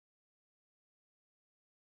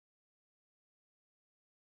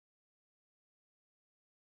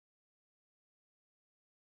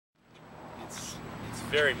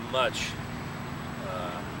very much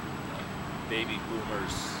baby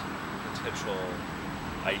boomers' potential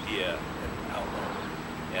idea and outlook.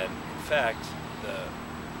 And in fact,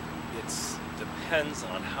 it depends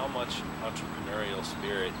on how much entrepreneurial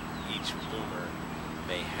spirit each boomer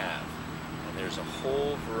may have. And there's a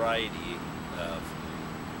whole variety of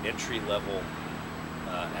entry-level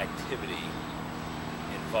activity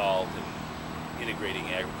involved in integrating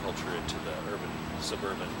agriculture into the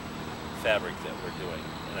urban-suburban fabric that we're doing.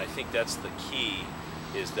 And I think that's the key,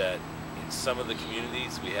 is that in some of the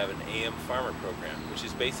communities we have an AM farmer program, which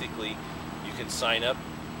is basically you can sign up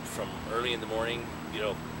from early in the morning,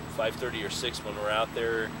 5:30 or 6 when we're out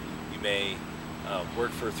there. You may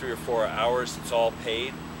work for 3 or 4 hours. It's all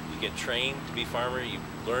paid. You get trained to be a farmer. You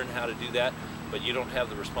learn how to do that, but you don't have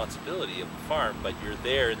the responsibility of the farm, but you're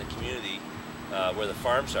there in the community where the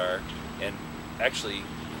farms are, and actually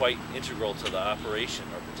quite integral to the operation,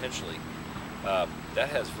 or potentially. That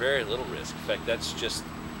has very little risk. In fact, that's just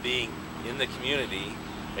being in the community,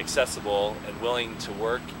 accessible and willing to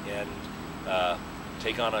work and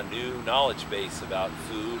take on a new knowledge base about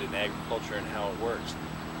food and agriculture and how it works.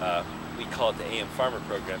 We call it the AM Farmer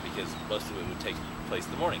Program because most of it would take place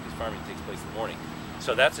in the morning, because farming takes place in the morning.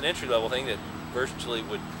 So that's an entry-level thing that virtually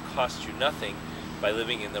would cost you nothing by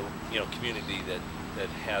living in the community that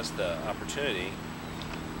has the opportunity,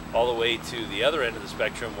 all the way to the other end of the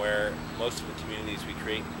spectrum where most of the communities we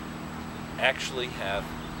create actually have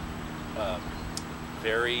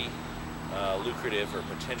very lucrative, or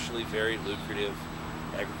potentially very lucrative,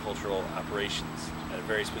 agricultural operations at a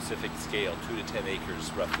very specific scale. 2 to 10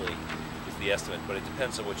 acres roughly is the estimate, but it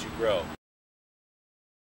depends on what you grow.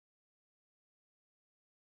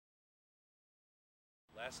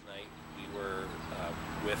 Last night we were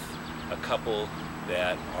with a couple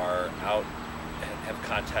that are out and have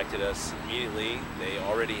contacted us immediately. They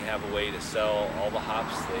already have a way to sell all the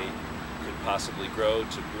hops they could possibly grow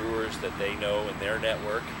to brewers that they know in their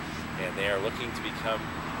network, and they are looking to become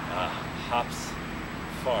a hops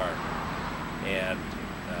farm. And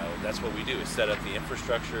that's what we do, is set up the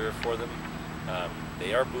infrastructure for them.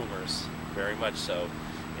 They are boomers, very much so,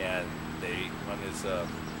 and one is a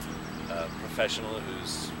professional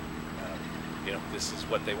who's this is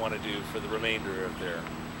what they want to do for the remainder of their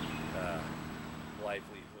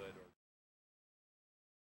livelihood.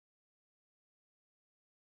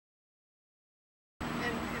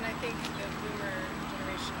 And I think the boomer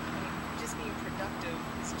generation, just being productive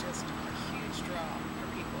is just a huge draw for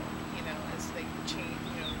people, as they change,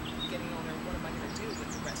 getting older. What am I going to do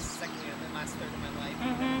with the last third of my life?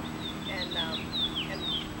 And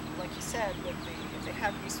like you said, if they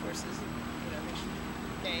have resources,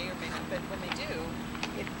 they may or may not, but when they do,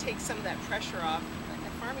 it takes some of that pressure off.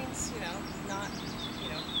 Farming's, not,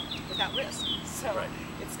 without risk. So right.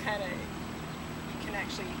 It's kind of, you can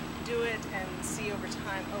actually do it and see over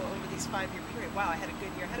time, over these 5-year period, wow, I had a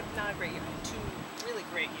good year. I had not a great year, I had 2 really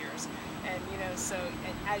great years. And, and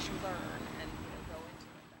as you learn and, go into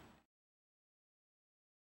it.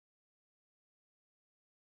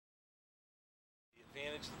 The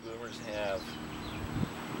advantage the boomers have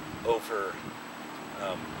over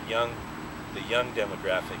the young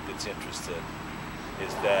demographic that's interested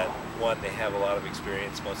is that, one, they have a lot of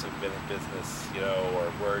experience. Most have been in business,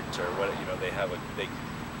 or worked, or what,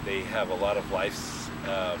 they have a lot of life's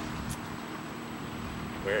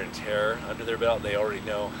wear and tear under their belt. They already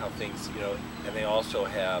know how things, and they also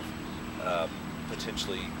have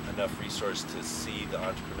potentially enough resource to see the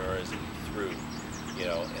entrepreneurism through,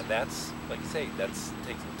 and that's, like I say,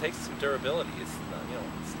 takes some durability.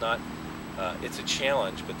 It's not, it's a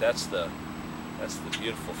challenge, but that's the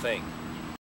beautiful thing.